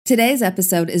Today's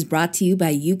episode is brought to you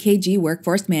by UKG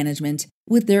Workforce Management.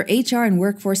 With their HR and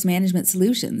workforce management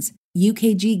solutions,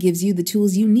 UKG gives you the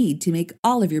tools you need to make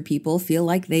all of your people feel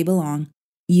like they belong.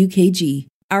 UKG,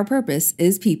 our purpose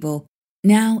is people.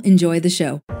 Now enjoy the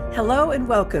show. Hello and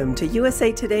welcome to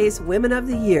USA Today's Women of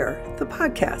the Year, the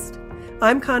podcast.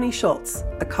 I'm Connie Schultz,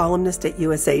 a columnist at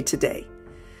USA Today.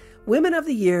 Women of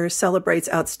the Year celebrates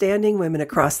outstanding women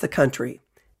across the country.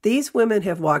 These women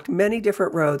have walked many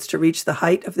different roads to reach the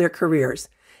height of their careers,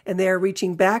 and they are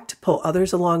reaching back to pull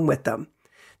others along with them.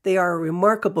 They are a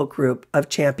remarkable group of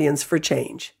champions for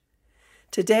change.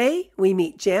 Today, we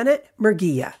meet Janet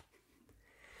Murguía.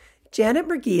 Janet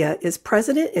Murguía is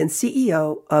president and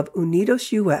CEO of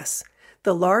UnidosUS,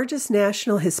 the largest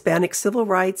national Hispanic civil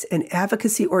rights and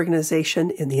advocacy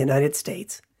organization in the United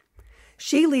States.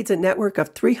 She leads a network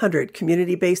of 300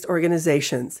 community-based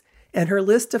organizations, and her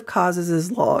list of causes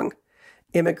is long: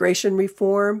 immigration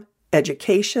reform,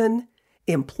 education,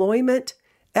 employment,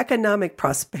 economic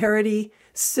prosperity,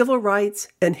 civil rights,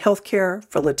 and healthcare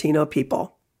for Latino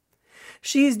people.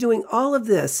 She is doing all of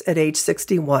this at age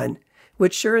 61,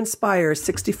 which sure inspires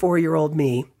 64-year-old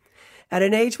me. At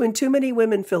an age when too many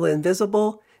women feel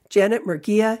invisible, Janet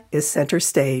Murguía is center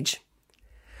stage.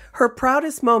 Her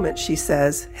proudest moments, she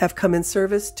says, have come in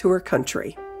service to her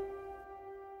country.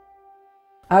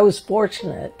 I was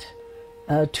fortunate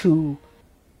to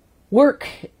work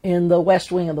in the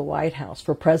West Wing of the White House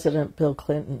for President Bill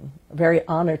Clinton. Very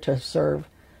honored to serve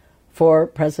for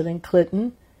President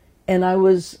Clinton. And I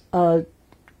was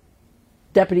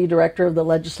Deputy Director of the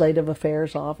Legislative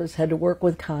Affairs Office, had to work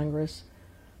with Congress.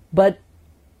 But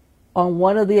on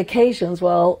one of the occasions,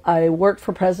 while I worked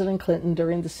for President Clinton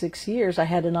during the 6 years, I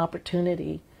had an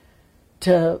opportunity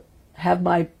to have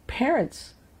my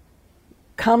parents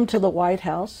come to the White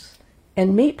House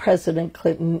and meet President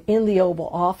Clinton in the Oval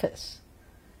Office.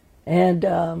 And,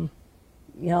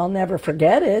 I'll never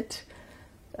forget it.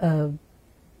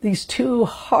 These two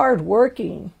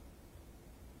hard-working,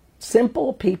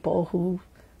 simple people who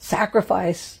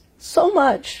sacrifice so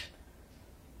much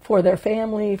for their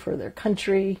family, for their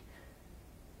country,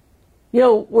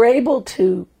 were able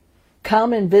to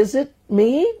come and visit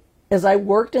me as I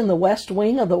worked in the West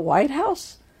Wing of the White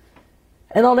House.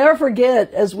 And I'll never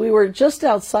forget, as we were just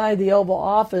outside the Oval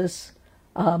Office,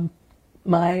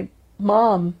 my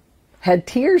mom had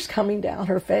tears coming down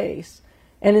her face.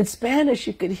 And in Spanish,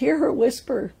 you could hear her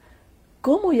whisper,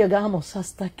 ¿Cómo llegamos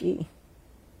hasta aquí?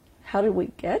 How did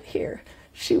we get here?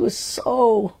 She was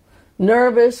so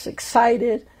nervous,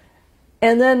 excited.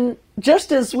 And then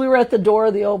just as we were at the door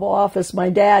of the Oval Office, my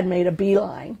dad made a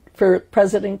beeline for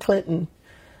President Clinton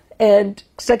and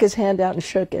stuck his hand out and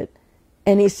shook it.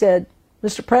 And he said,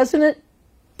 "Mr. President,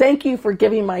 thank you for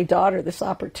giving my daughter this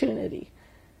opportunity."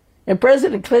 And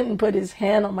President Clinton put his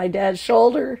hand on my dad's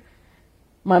shoulder,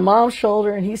 my mom's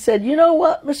shoulder, and he said, "You know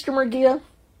what, Mr. Murguía?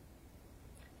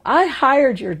 I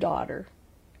hired your daughter,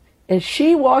 and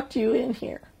she walked you in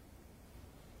here.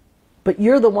 But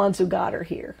you're the ones who got her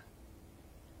here."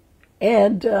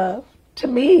 And to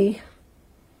me,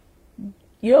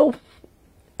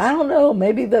 I don't know,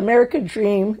 maybe the American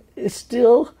dream is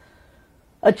still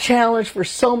a challenge for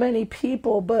so many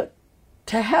people, but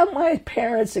to have my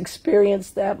parents experience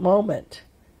that moment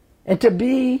and to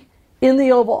be in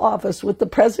the Oval Office with the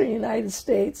President of the United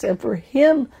States and for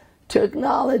him to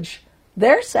acknowledge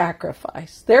their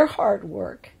sacrifice, their hard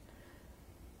work,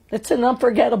 it's an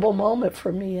unforgettable moment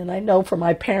for me. And I know for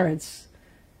my parents,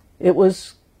 it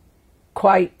was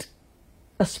quite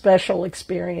a special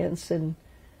experience and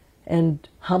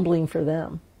humbling for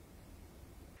them.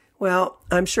 Well,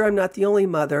 I'm sure I'm not the only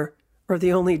mother or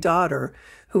the only daughter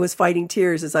who was fighting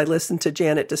tears as I listened to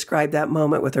Janet describe that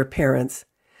moment with her parents.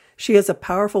 She is a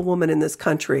powerful woman in this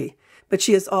country, but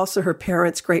she is also her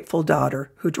parents' grateful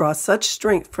daughter who draws such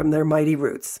strength from their mighty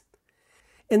roots.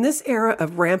 In this era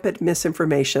of rampant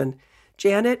misinformation,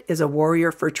 Janet is a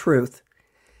warrior for truth.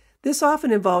 This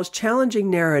often involves challenging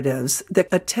narratives that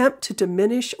attempt to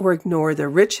diminish or ignore the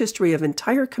rich history of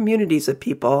entire communities of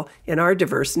people in our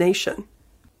diverse nation.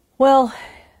 Well,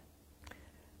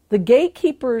 the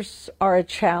gatekeepers are a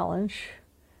challenge.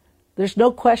 There's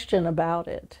no question about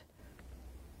it.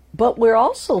 But we're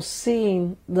also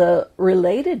seeing the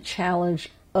related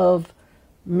challenge of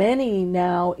many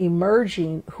now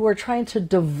emerging who are trying to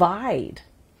divide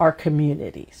our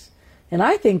communities. And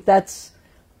I think that's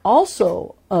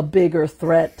also a bigger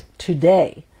threat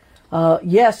today.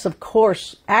 Yes, of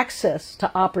course, access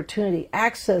to opportunity,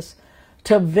 access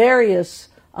to various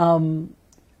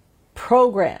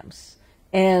programs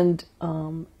and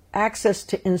access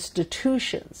to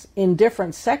institutions in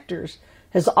different sectors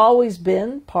has always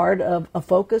been part of a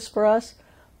focus for us.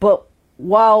 But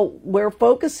while we're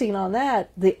focusing on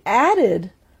that, the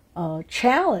added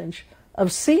challenge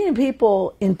of seeing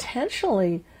people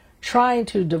intentionally trying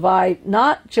to divide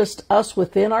not just us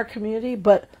within our community,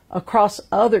 but across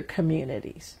other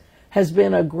communities has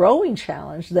been a growing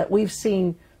challenge that we've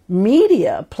seen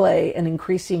media play an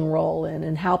increasing role in,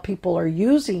 and how people are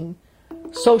using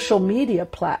social media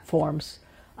platforms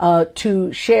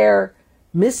to share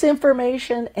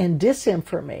misinformation and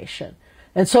disinformation.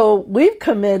 And so we've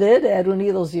committed at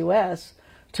UnidosUS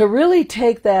to really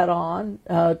take that on,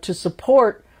 to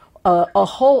support a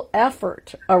whole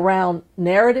effort around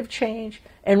narrative change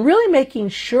and really making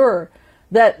sure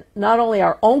that not only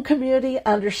our own community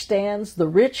understands the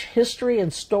rich history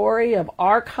and story of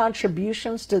our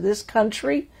contributions to this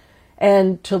country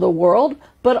and to the world,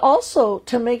 but also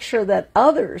to make sure that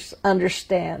others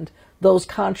understand those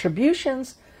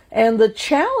contributions and the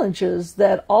challenges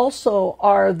that also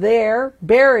are there,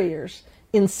 barriers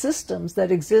in systems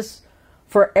that exist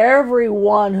for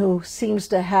everyone who seems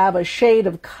to have a shade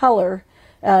of color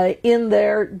in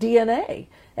their DNA.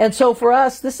 And so for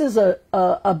us, this is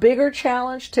a bigger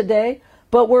challenge today,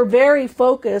 but we're very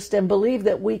focused and believe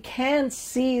that we can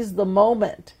seize the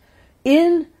moment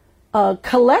in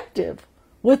collective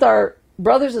with our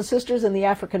brothers and sisters in the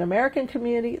African American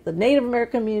community, the Native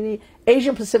American community,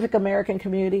 Asian Pacific American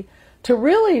community, to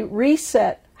really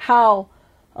reset how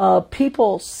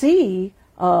people see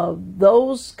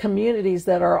those communities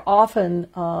that are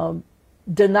often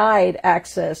denied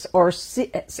access or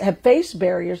have faced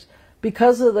barriers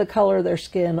because of the color of their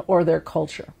skin or their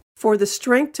culture. For the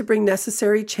strength to bring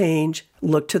necessary change,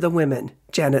 look to the women,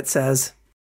 Janet says.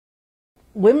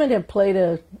 Women have played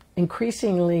an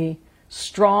increasingly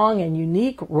strong and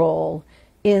unique role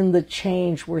in the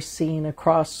change we're seeing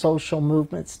across social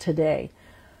movements today.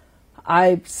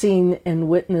 I've seen and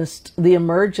witnessed the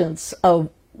emergence of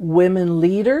women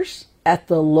leaders at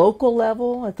the local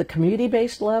level, at the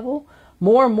community-based level.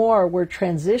 More and more, we're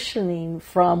transitioning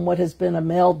from what has been a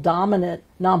male-dominant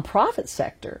nonprofit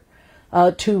sector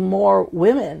to more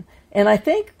women. And I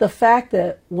think the fact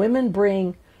that women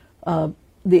bring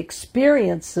the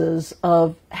experiences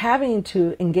of having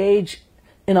to engage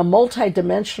in a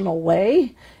multidimensional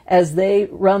way as they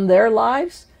run their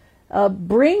lives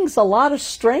brings a lot of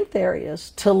strength areas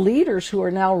to leaders who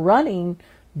are now running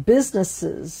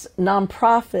businesses,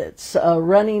 nonprofits,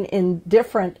 running in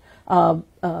different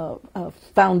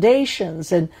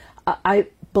foundations. And I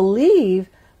believe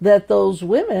that those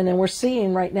women, and we're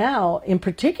seeing right now, in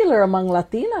particular among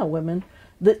Latina women,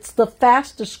 that's the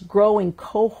fastest growing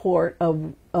cohort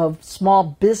of small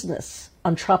business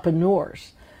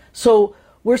entrepreneurs. So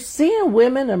we're seeing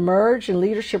women emerge in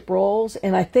leadership roles,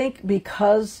 and I think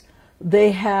because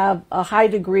they have a high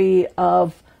degree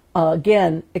of,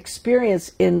 again,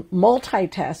 experience in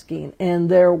multitasking and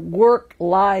their work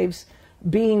lives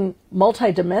being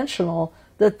multidimensional,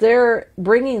 that they're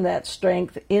bringing that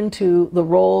strength into the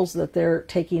roles that they're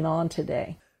taking on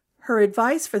today. Her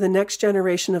advice for the next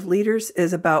generation of leaders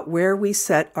is about where we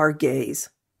set our gaze.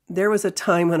 There was a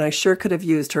time when I sure could have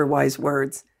used her wise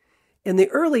words. In the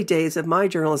early days of my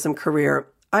journalism career,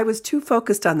 I was too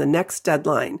focused on the next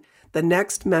deadline, the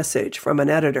next message from an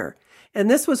editor, and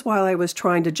this was while I was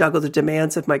trying to juggle the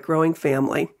demands of my growing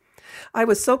family. I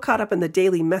was so caught up in the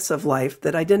daily mess of life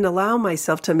that I didn't allow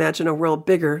myself to imagine a world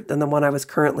bigger than the one I was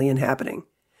currently inhabiting.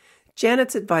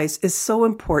 Janet's advice is so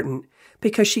important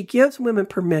because she gives women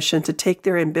permission to take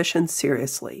their ambitions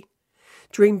seriously.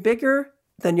 Dream bigger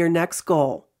than your next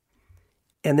goal.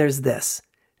 And there's this: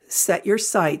 set your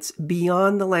sights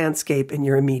beyond the landscape in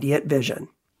your immediate vision.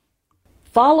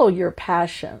 Follow your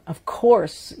passion. Of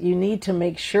course, you need to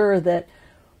make sure that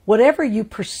whatever you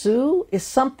pursue is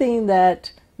something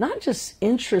that not just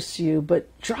interests you, but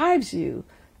drives you,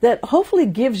 that hopefully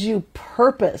gives you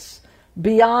purpose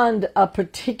beyond a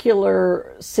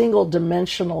particular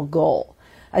single-dimensional goal.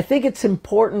 I think it's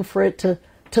important for it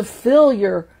to fill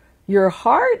your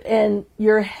heart and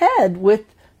your head with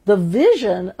the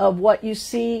vision of what you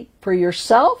see for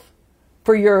yourself,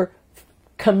 for your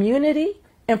community,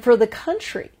 and for the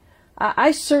country.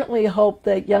 I certainly hope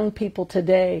that young people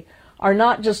today are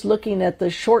not just looking at the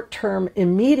short-term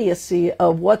immediacy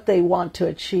of what they want to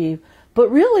achieve, but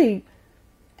really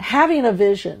having a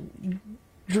vision,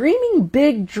 dreaming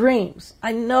big dreams.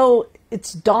 I know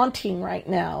it's daunting right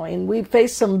now, and we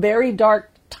face some very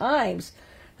dark times,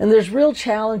 and there's real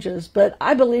challenges, but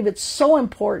I believe it's so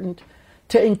important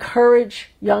to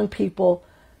encourage young people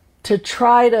to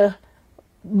try to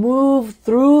move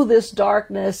through this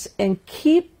darkness and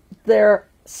keep their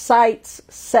sights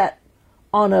set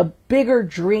on a bigger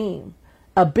dream,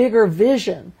 a bigger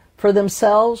vision for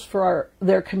themselves, for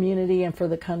their community, and for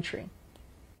the country.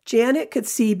 Janet could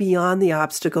see beyond the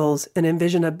obstacles and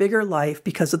envision a bigger life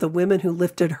because of the women who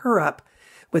lifted her up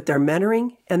with their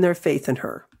mentoring and their faith in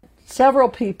her. Several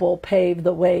people paved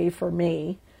the way for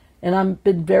me, and I've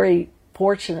been very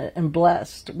fortunate and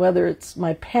blessed, whether it's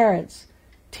my parents,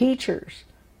 teachers,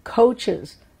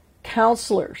 coaches,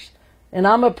 counselors, and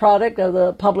I'm a product of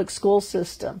the public school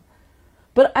system.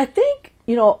 But I think,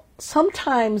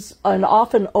 sometimes and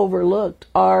often overlooked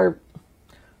are,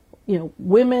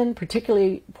 women,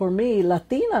 particularly for me,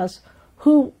 Latinas,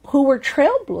 who were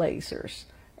trailblazers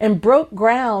and broke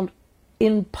ground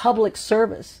in public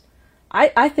service.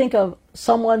 I think of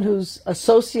someone who's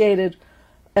associated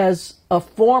as a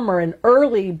former and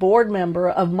early board member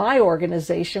of my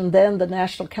organization, then the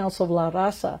National Council of La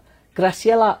Raza,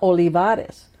 Graciela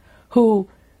Olivares, who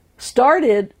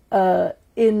started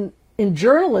in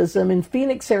journalism in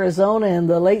Phoenix, Arizona in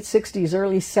the late 60s,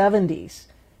 early 70s,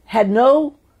 had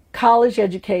no college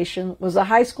education, was a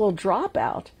high school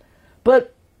dropout,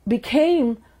 but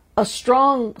became a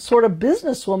strong sort of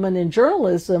businesswoman in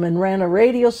journalism and ran a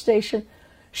radio station.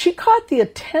 She caught the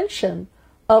attention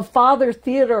of Father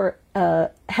Theodore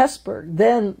Hesburgh,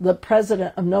 then the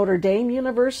president of Notre Dame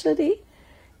University,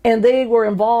 and they were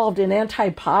involved in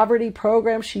anti-poverty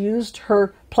programs. She used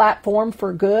her platform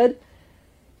for good.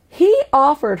 He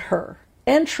offered her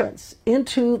entrance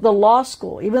into the law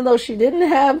school, even though she didn't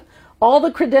have all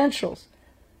the credentials.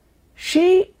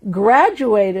 She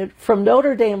graduated from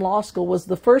Notre Dame Law School, was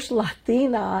the first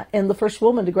Latina and the first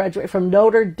woman to graduate from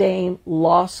Notre Dame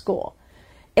Law School.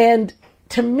 And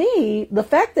to me, the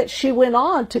fact that she went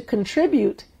on to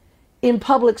contribute in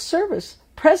public service,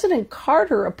 President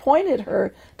Carter appointed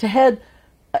her to head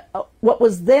what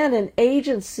was then an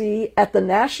agency at the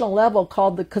national level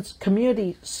called the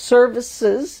Community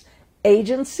Services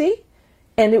Agency,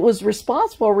 and it was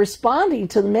responding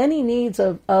to the many needs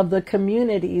of the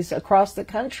communities across the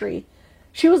country.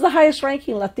 She was the highest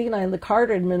ranking Latina in the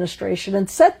Carter administration and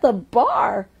set the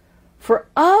bar for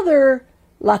other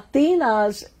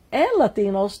Latinas and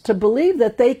Latinos to believe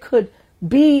that they could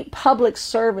be public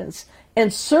servants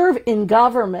and serve in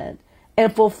government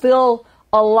and fulfill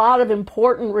a lot of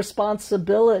important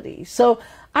responsibilities. So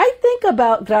I think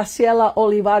about Graciela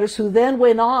Olivares, who then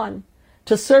went on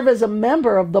to serve as a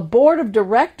member of the board of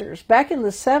directors back in the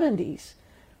 70s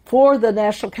for the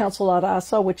National Council of La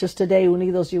Raza, which is today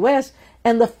UnidosUS,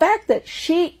 and the fact that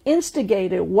she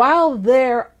instigated, while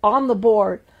there on the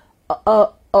board, a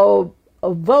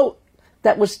vote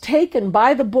that was taken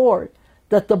by the board,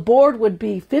 that the board would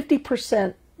be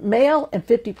 50% male and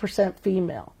 50%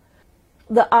 female.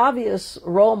 The obvious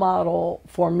role model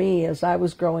for me as I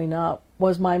was growing up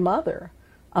was my mother,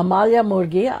 Amalia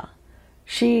Murguía.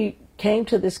 She came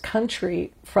to this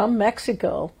country from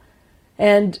Mexico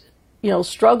and,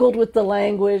 struggled with the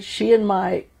language. She and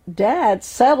my dad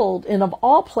settled in, of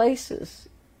all places,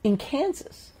 in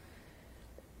Kansas.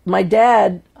 My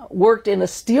dad worked in a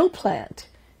steel plant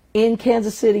in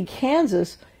Kansas City,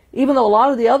 Kansas, even though a lot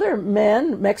of the other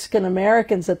men, Mexican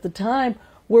Americans at the time,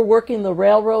 were working the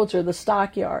railroads or the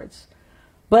stockyards.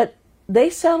 But they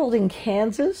settled in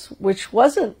Kansas, which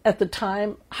wasn't at the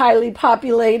time highly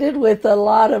populated with a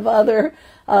lot of other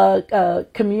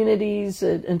communities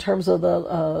in terms of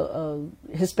the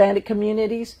Hispanic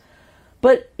communities.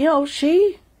 But,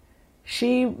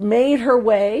 she made her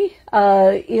way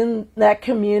in that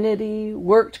community,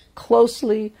 worked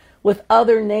closely with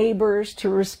other neighbors to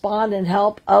respond and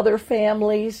help other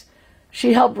families.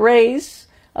 She helped raise,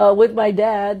 with my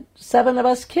dad, 7 of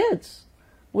us kids.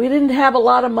 We didn't have a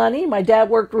lot of money. My dad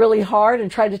worked really hard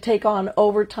and tried to take on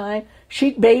overtime.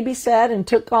 She babysat and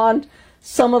took on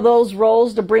some of those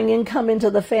roles to bring income into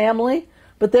the family.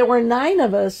 But there were 9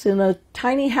 of us in a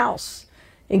tiny house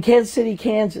in Kansas City,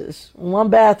 Kansas, 1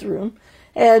 bathroom.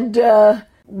 And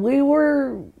we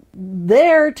were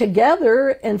there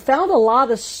together and found a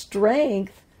lot of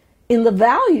strength in the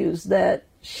values that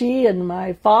she and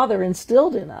my father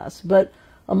instilled in us. But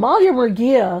Amalia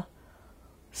Murguía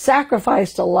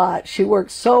sacrificed a lot. She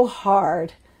worked so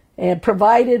hard and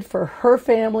provided for her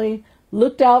family,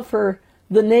 looked out for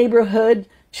the neighborhood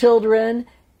children,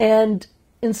 and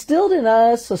instilled in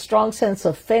us a strong sense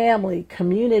of family,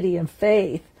 community, and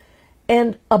faith.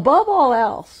 And above all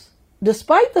else,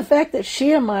 despite the fact that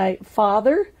she and my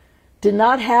father did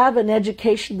not have an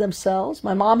education themselves,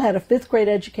 my mom had a 5th grade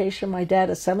education, my dad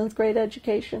a 7th grade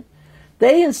education,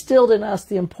 they instilled in us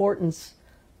the importance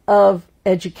of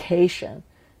education.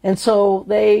 And so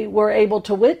they were able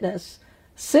to witness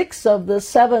 6 of the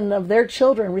 7 of their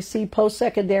children receive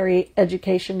post-secondary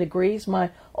education degrees. My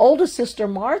oldest sister,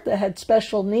 Martha, had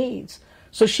special needs.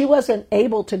 So she wasn't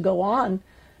able to go on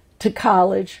to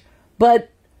college,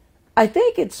 but I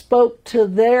think it spoke to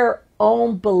their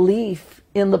own belief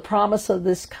in the promise of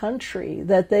this country,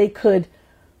 that they could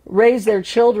raise their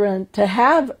children to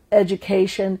have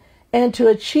education and to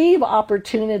achieve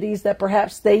opportunities that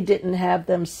perhaps they didn't have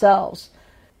themselves.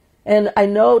 And I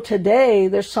know today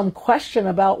there's some question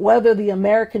about whether the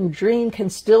American dream can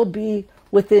still be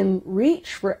within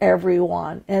reach for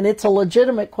everyone, and it's a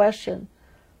legitimate question.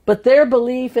 But their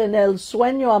belief in el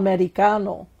sueño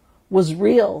americano was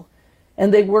real,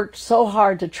 and they worked so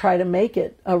hard to try to make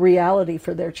it a reality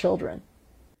for their children.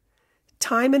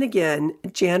 Time and again,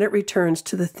 Janet returns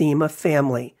to the theme of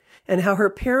family and how her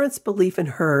parents' belief in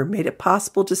her made it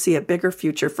possible to see a bigger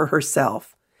future for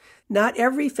herself. Not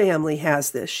every family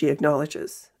has this, she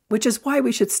acknowledges, which is why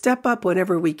we should step up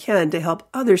whenever we can to help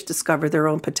others discover their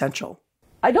own potential.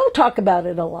 I don't talk about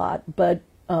it a lot, but,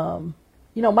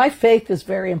 my faith is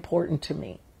very important to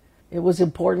me. It was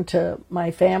important to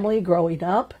my family growing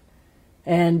up.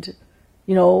 And,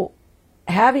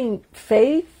 having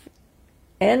faith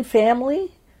and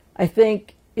family, I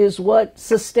think, is what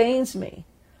sustains me.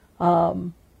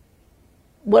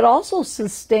 What also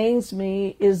sustains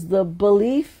me is the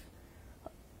belief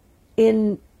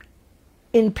in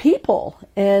people,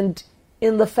 and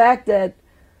in the fact that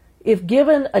if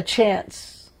given a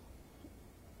chance,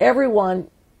 everyone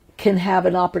can have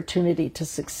an opportunity to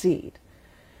succeed.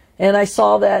 And I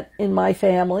saw that in my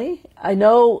family. I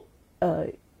know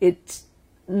it's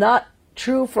not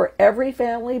true for every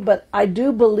family, but I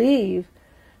do believe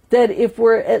that if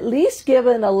we're at least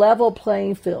given a level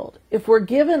playing field, if we're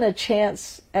given a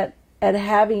chance at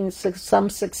having some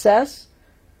success,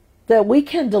 that we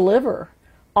can deliver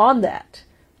on that.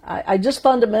 I just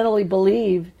fundamentally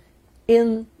believe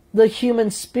in the human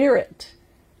spirit.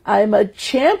 I'm a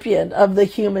champion of the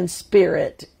human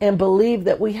spirit and believe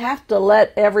that we have to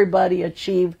let everybody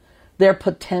achieve their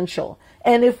potential.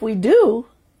 And if we do,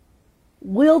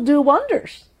 we'll do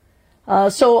wonders.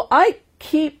 So I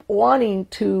keep wanting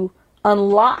to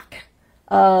unlock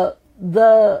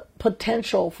the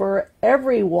potential for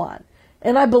everyone.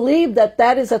 And I believe that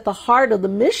that is at the heart of the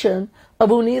mission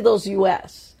of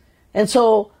UnidosUS. And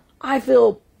so I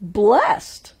feel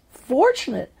blessed,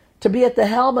 fortunate to be at the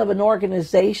helm of an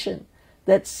organization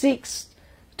that seeks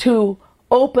to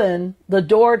open the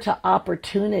door to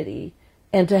opportunity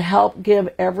and to help give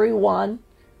everyone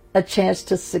a chance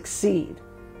to succeed.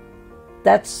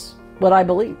 That's what I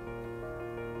believe.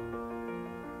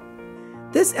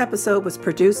 This episode was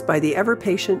produced by the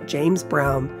ever-patient James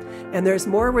Brown, and there's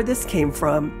more where this came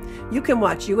from. You can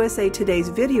watch USA Today's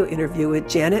video interview with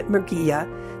Janet Murguía,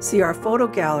 see our photo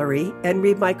gallery, and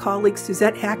read my colleague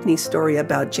Suzette Hackney's story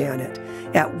about Janet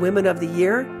at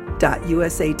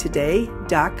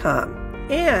womenoftheyear.usatoday.com.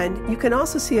 And you can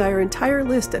also see our entire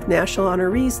list of national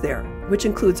honorees there, which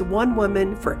includes one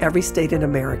woman for every state in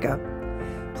America.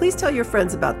 Please tell your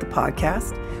friends about the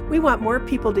podcast. We want more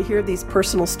people to hear these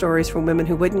personal stories from women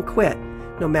who wouldn't quit,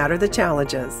 no matter the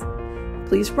challenges.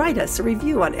 Please write us a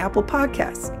review on Apple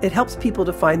Podcasts. It helps people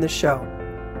to find the show.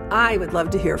 I would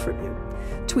love to hear from you.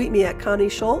 Tweet me at Connie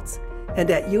Schultz and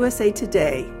at USA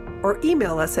Today, or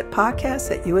email us at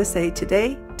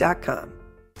podcasts@usatoday.com.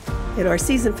 In our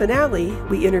season finale,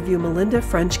 we interview Melinda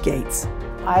French Gates.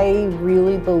 I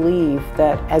really believe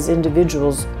that as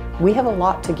individuals, we have a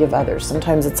lot to give others.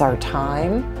 Sometimes it's our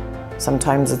time,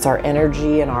 sometimes it's our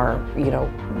energy and our,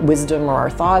 wisdom or our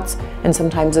thoughts, and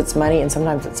sometimes it's money, and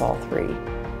sometimes it's all three.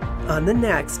 On the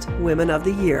next Women of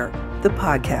the Year, the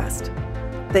podcast.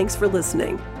 Thanks for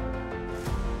listening.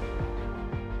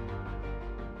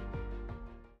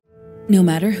 No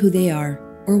matter who they are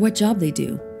or what job they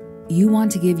do, you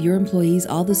want to give your employees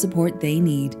all the support they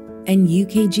need. And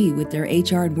UKG, with their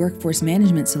HR and workforce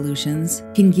management solutions,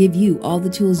 can give you all the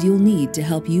tools you'll need to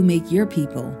help you make your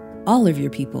people, all of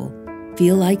your people,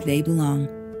 feel like they belong.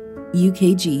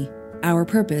 UKG, our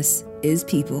purpose is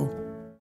people.